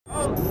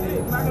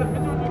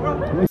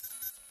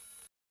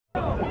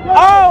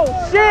Oh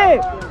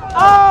shit!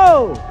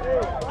 Oh!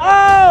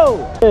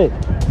 Oh!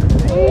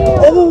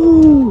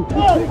 Oh!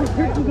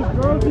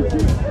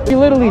 We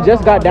literally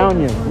just got down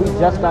here. We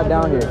just got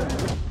down here.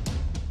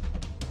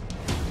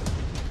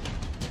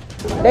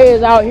 They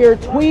is out here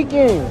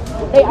tweaking.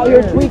 They out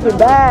here tweaking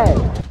bad.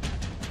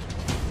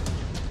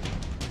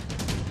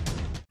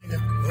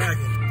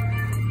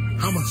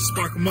 I'ma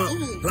spark them up. A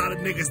lot of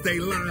niggas, they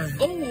lying.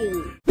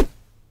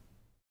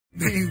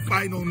 They ain't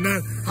fighting on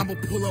nothing. I'ma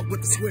pull up with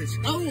the switch.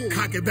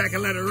 Cock it back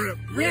and let it rip.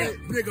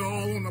 Nigga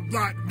all on the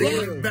block.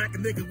 Nigga back a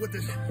nigga with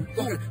the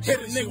hit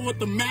a nigga with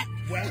the Mac.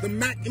 The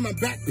Mac in my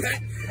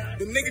backpack.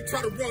 The nigga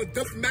try to roll a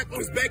double Mac on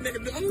his back.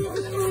 Nigga,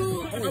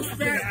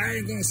 I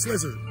ain't gonna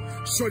slizzard.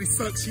 Shorty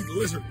sucks, she's a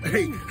lizard.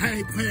 Hey, I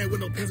ain't playing with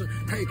no pizzer.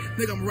 Hey,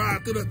 nigga, I'm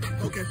riding through the,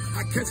 okay,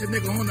 I catch a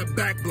nigga on the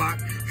back block.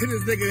 Hit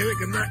this nigga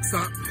like a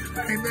laptop.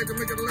 Hey, nigga,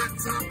 make a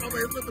laptop. I'm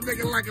gonna flip a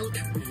nigga like a,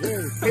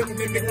 hit a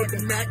nigga with the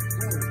Mac.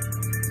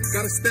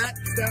 Got a stack.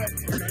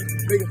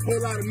 Nigga, whole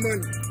lot of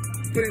money.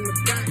 Put in the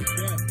back.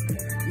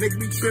 Nigga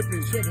be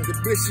tripping. The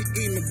bitch she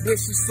eating, the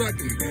bitch she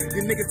sucking.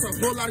 The nigga talk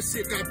whole lot of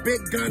shit. Got a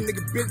big gun, nigga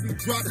bitch be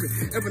dropping.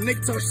 If a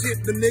nigga talk shit,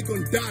 the nigga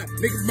gon' die.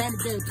 Nigga mama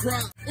gon' cry.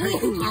 Hey,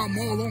 I'm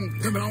all on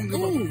him. I don't give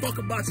a fuck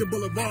about your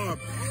boulevard.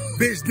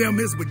 Bitch, them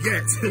his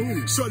baguettes.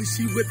 Shorty,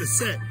 she with the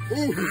set. I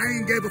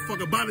ain't gave a fuck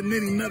about it,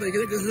 any nother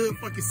nigga hood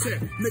fucking set.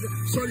 Nigga,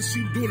 shorty,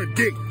 she doing a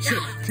dick. Shit.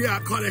 Yeah, I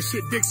call that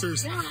shit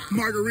Dixers.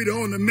 Margarita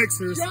on the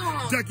mixers.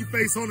 Ducky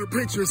face on the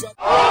pictures.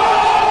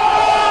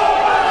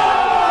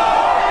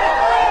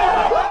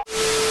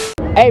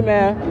 Hey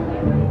man,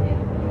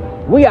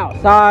 we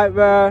outside,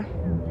 bro.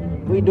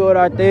 We doing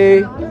our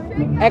thing.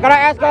 Hey, can I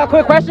ask you a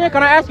quick question?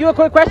 Can I ask you a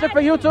quick question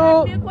for YouTube?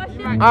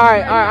 All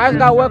right. I just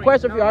got one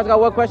question for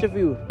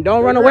you.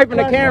 Don't run away from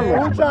the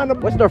camera.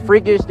 What's the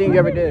freakiest thing you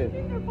ever did?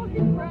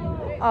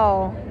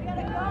 Oh,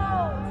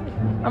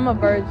 I'm a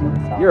virgin.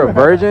 So. You're a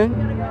virgin?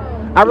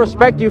 I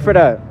respect you for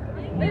that.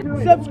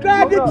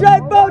 Subscribe to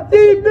Treyfoe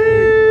TV!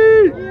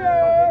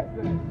 Yeah.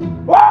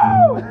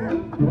 Woo!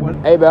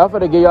 Hey man, I'm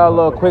finna give y'all a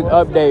little quick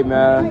update,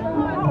 man.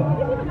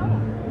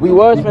 We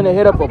was finna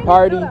hit up a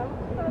party.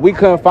 We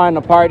couldn't find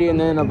the party, and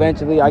then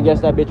eventually, I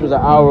guess that bitch was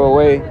an hour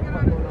away.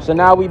 So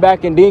now we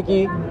back in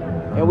Dinky,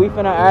 and we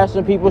finna ask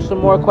some people some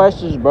more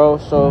questions, bro.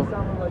 So,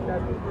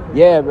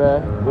 yeah,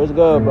 bro. What's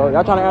good, bro?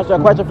 Y'all trying to answer a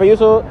question for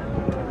YouTube?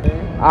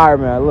 All right,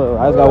 man. Look,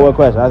 I just got one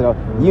question.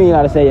 You ain't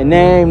gotta say your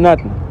name,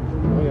 nothing.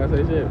 You gotta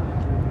say shit.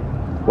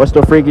 What's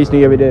the freakiest thing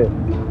you ever did?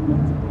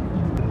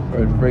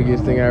 The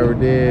freakiest thing I ever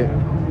did.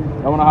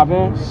 I wanna hop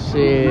in?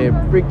 Shit,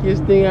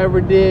 freakiest thing I ever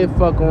did,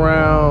 fuck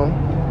around.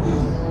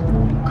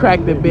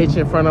 Crack the bitch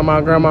in front of my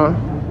grandma.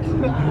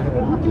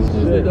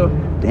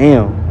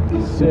 Damn.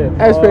 Shit.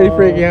 That's pretty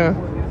freaky, huh?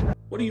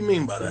 What do you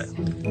mean by that?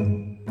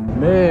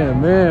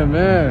 Man.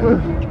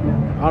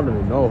 I don't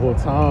even know the whole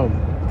time.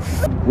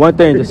 One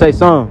thing, just say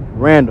something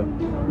random.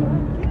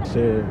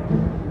 Shit.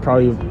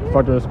 Probably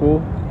fucked her in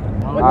school.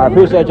 I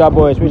appreciate y'all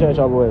boys.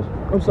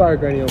 I'm sorry,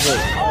 Granny.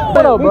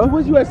 What up, bro?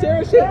 Was you at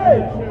Sarah shit?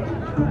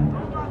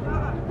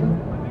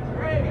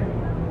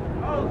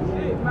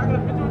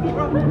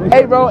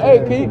 Hey, bro. Hey,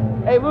 Keith.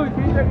 Hey, Louis,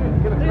 can you check it?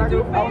 Is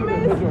you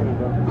famous?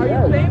 Are you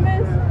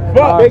famous?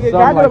 Fuck, nigga, can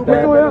I get a like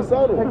picture with him?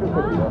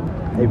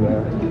 Hey,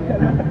 man.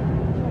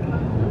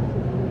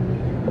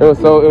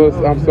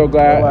 I'm so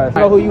glad. I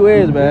know who you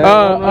is, man.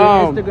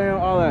 Instagram,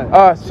 all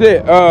that.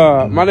 Shit.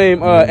 My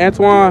name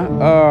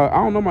Antoine. I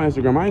don't know my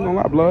Instagram. I ain't gonna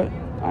lie, blood.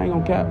 I ain't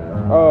gonna cap.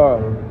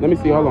 Let me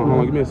see. Hold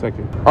on. Give me a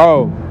second.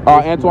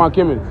 Antoine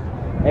Kimmons.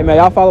 Hey, man,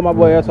 y'all follow my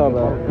boy Antoine,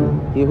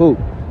 bro. He hoop.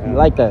 You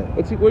like that?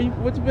 What you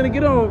finna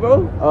get on,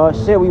 bro?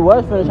 Shit, we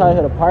was finna try to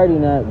hit a party,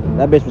 and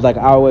that bitch was like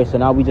an hour away, so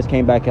now we just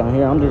came back out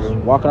here. I'm just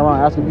walking around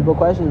asking people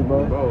questions,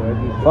 bro.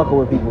 Fucking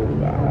with people.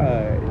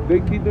 Alright.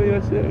 Keep doing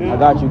your shit, man. I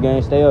got you,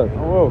 gang. Stay up.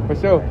 Oh, for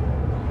sure.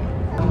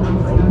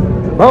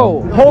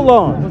 Bro, hold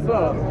on. What's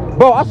up?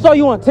 Bro, I saw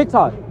you on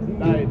TikTok.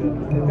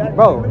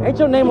 Bro, ain't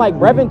your name like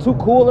Reverend Too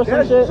Cool or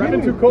some shit?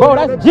 Reverend Too Cool. Bro,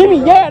 that's Jimmy.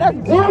 Yeah, that's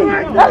Jimmy.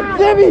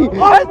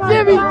 That's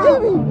Jimmy.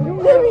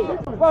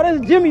 Bro, this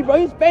is Jimmy, bro.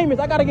 He's famous.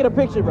 I gotta get a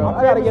picture, bro.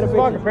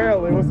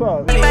 Apparently, what's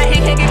up? But he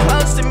can't get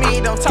close to me.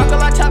 Don't talk a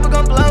lot, chopper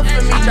gon' blow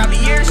for me. Drop a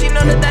year, she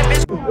know that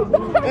bitch.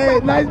 Hey,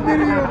 nice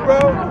meeting you, bro.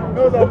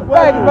 It was a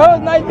Thanks, bro.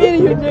 It's nice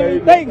meeting you, Jimmy.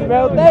 Thanks,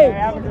 bro.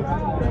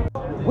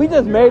 Thanks. We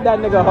just made that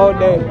nigga whole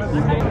day.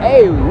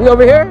 Hey, we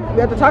over here?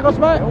 We at the taco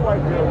spot?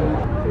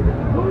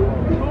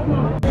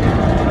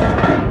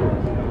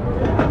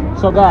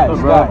 So guys,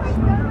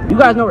 you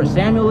guys know where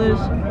Samuel is?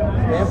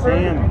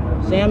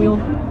 Samuel?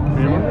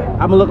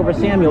 I've been looking for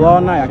Samuel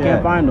all night. I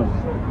can't find him.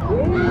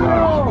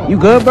 You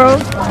good, bro?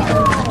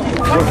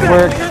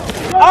 Work.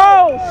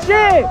 Oh,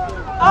 shit!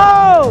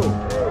 Oh!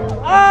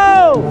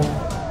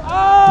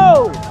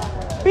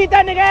 Beat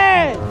that nigga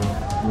ass!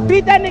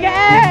 Beat that nigga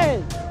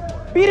ass!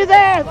 Beat his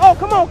ass! Oh,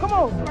 come on!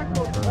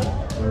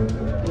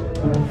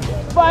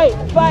 Fight!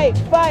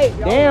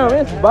 Damn,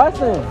 it's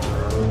busting!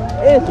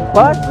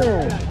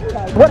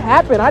 What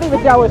happened? I didn't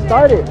even see how it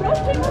started.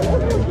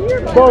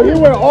 Bro, he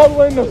went all the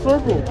way in the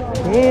circle.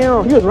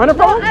 Damn, he was running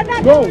from him?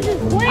 No,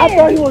 I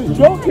thought he was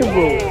joking,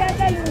 bro.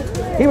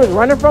 He was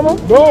running from him?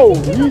 No,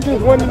 he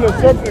just went in the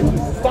circle and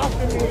just stopped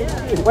him.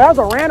 Well, that was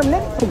a random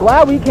nigga. I'm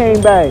glad we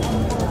came back.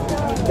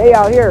 They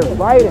out here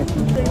fighting.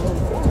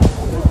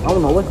 I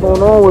don't know what's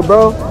going on with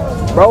bro.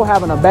 Bro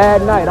having a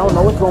bad night. I don't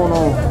know what's going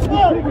on.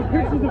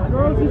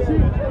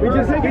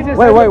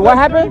 Wait, what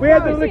happened? We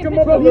had to lick him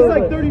up. He's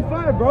like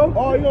 35, bro.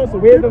 Oh, you know, so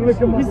we had to lick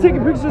him up. He's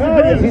taking pictures of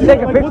girls. He's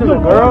taking pictures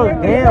of girls?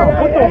 Damn.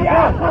 What the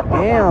fuck?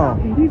 Damn.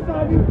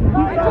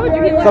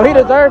 So he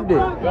deserved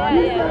it.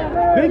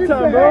 Big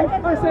time, bro.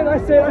 I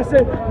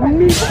said.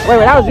 Wait,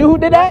 that was you who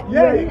did that?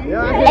 Yeah.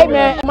 Hey,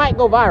 man, it might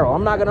go viral.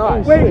 I'm not going to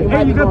lie. Wait,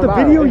 hey, you got the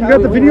video? You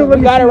got the video?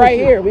 We got it right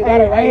here. We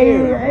got it right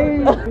here.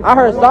 I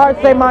heard Sarge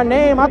say my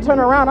name. I turn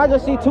around. I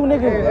just see two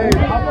niggas.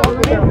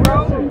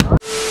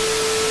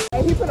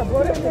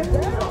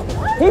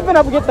 He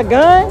finna get the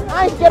gun?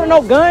 I ain't scared of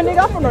no gun,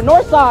 nigga. I'm from the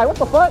north side. What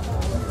the fuck?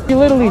 He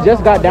literally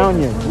just got down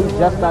here. We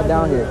just got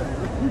down here.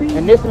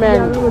 And this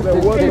man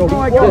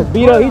just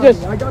beat up.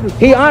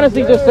 He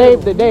honestly just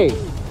saved the day.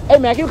 Hey,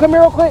 man, can you come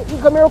here real quick?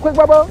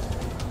 Bro?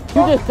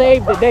 You just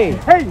saved the day.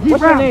 Hey,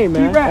 what's your name,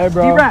 man? Hey,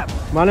 bro.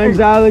 My name's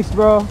Alex,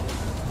 bro.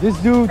 This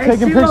dude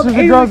taking pictures of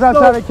girls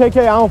outside of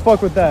KK, I don't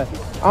fuck with that.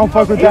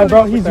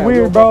 Bro. He's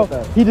weird, bro.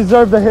 He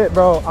deserved the hit,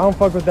 bro. I don't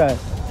fuck with that.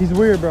 He's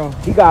weird, bro.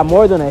 He got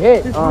more than a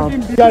hit. He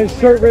got his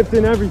shirt ripped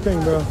and everything,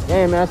 bro.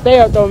 Hey, man, stay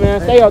up though,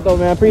 man.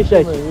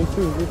 Appreciate you. You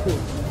too.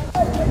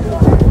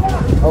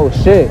 Oh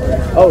shit.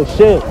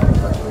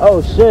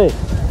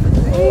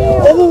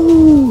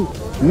 Ooh.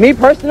 Me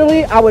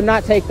personally, I would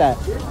not take that.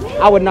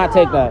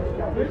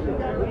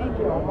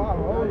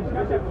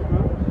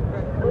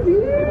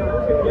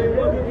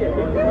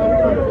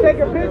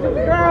 Taking pictures of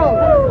girls.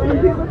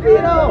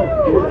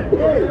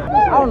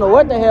 I don't know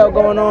what the hell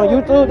going on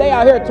YouTube. They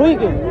out here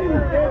tweaking.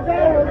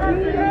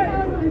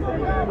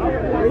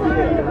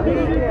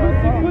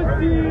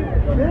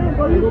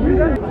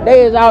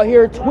 They is out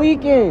here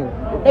tweaking.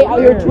 They out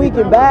here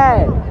tweaking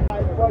bad.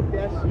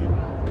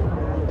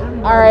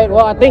 Alright,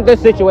 well, I think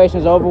this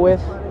situation's over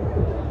with.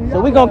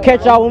 So we gonna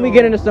catch y'all when we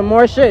get into some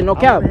more shit. No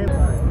cap.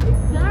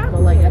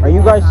 Are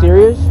you guys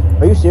serious?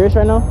 Are you serious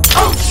right now?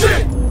 Oh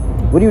shit!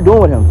 What are you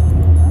doing with him?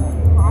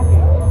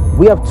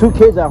 We have 2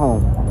 kids at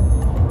home.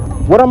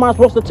 What am I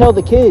supposed to tell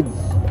the kids?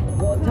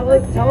 Well,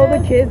 tell the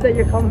kids that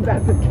you're coming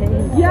back with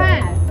Kane.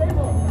 Yeah.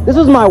 This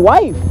is my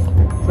wife.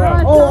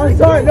 Oh, I'm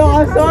sorry. No,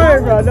 I'm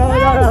sorry, bro. No.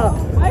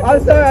 I'm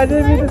sorry. I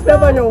didn't mean to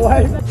step on your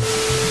wife.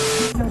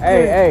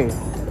 Hey.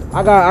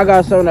 I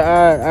got something to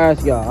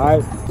ask y'all,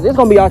 alright? This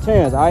gonna be our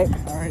chance, alright?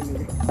 Alright,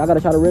 nigga. I gotta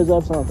try to rizz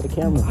up something for the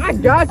camera. I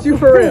got you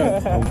for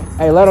real.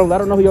 Hey, let them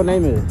know who your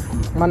name is.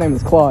 My name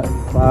is Claude.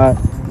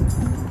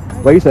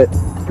 Wait, you said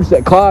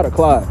Claude or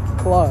Claude?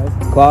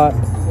 Claude.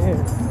 Yeah.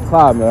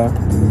 Claude, man.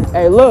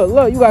 Hey,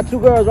 look, you got 2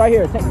 girls right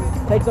here.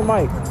 Take the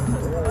mic.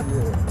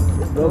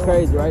 Go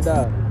crazy right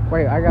now.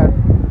 Wait, I got.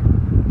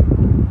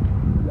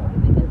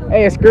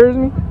 Hey, excuse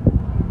me.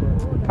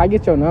 Can I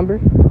get your number?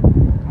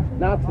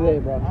 Not today,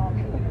 bro.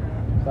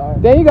 Sorry.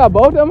 Then you got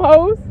both them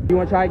hoes? You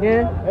wanna try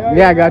again?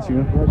 Yeah, I got you.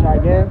 You wanna try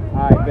again?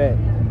 Alright, bet.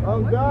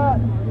 Oh, God.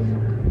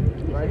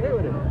 Right here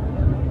with it.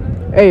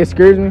 Hey,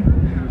 excuse me.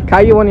 Can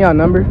I get one of y'all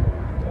number?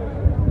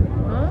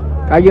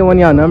 Can I get one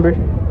of y'all number?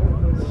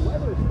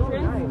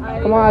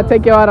 Come on, I'll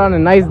take y'all out on a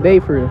nice day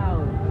for you.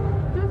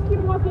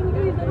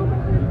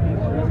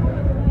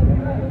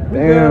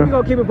 Damn. We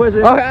gonna keep it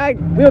pushing. Okay,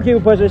 we gonna keep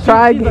it pushing.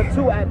 Try She's a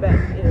 2 at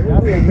best.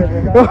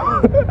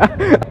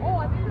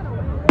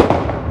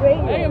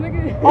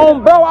 Oh,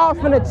 bro, I was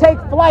finna take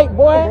flight,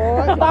 boy.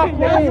 Stop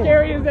playing.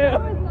 Scary as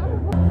hell.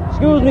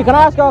 Excuse me, can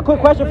I ask y'all a quick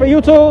question for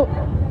YouTube?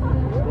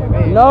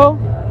 No?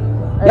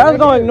 Y'all just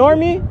gonna ignore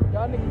me?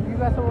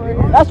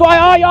 That's why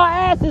all y'all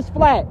ass is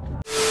flat.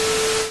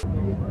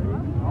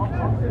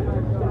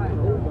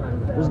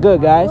 What's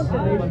good, guys?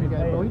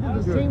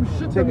 Same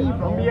shit to me,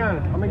 bro.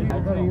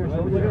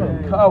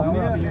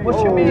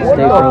 What's your mean? Hey,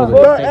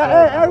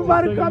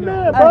 everybody come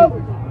in, bro.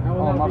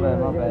 Oh, my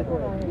bad.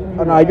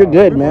 Oh, no, you're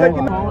good, man.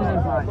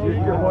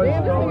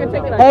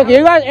 Hey, can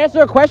you guys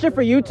answer a question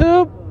for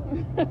YouTube?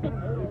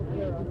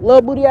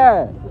 Little booty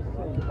ass.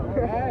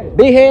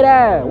 Big head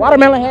ass.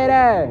 Watermelon head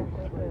ass.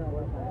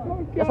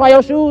 That's why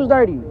your shoes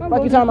dirty.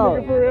 Fuck you talking about?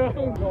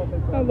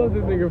 I love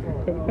this nigga for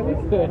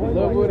real.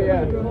 Little booty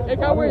ass. Hey,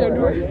 can I wear your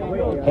door?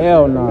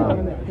 Hell no.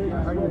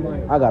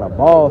 I got a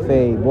ball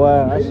fade,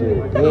 boy. That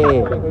shit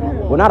dead.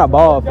 Well, not a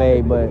ball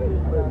fade, but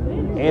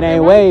it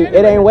ain't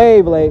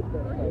wave like.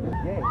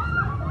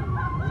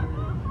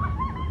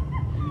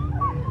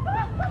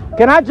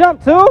 Can I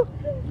jump too?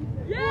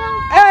 Yeah.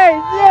 Hey,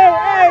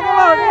 come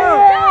on.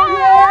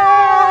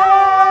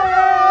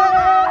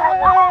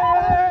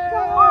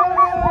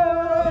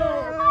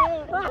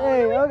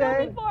 Hey,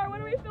 okay.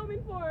 What are we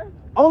filming for?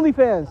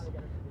 OnlyFans.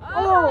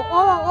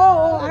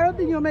 Oh, I don't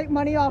think you'll make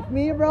money off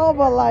me, bro,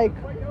 but like,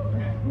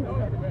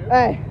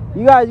 hey.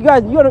 You guys, you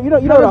know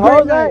the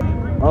hoes at?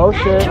 Oh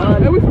shit.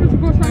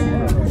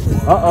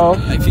 Uh-oh.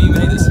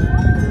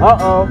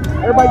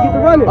 Everybody get to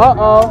running.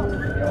 Uh-oh.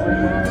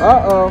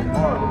 Uh-oh.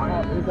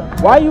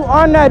 Why you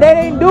on that? They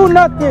didn't do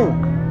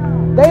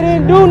nothing. They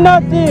didn't do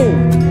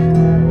nothing.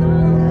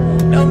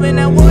 Dove in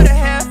that water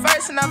head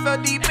first and I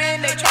fell deep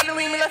in. They tried to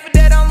leave me left for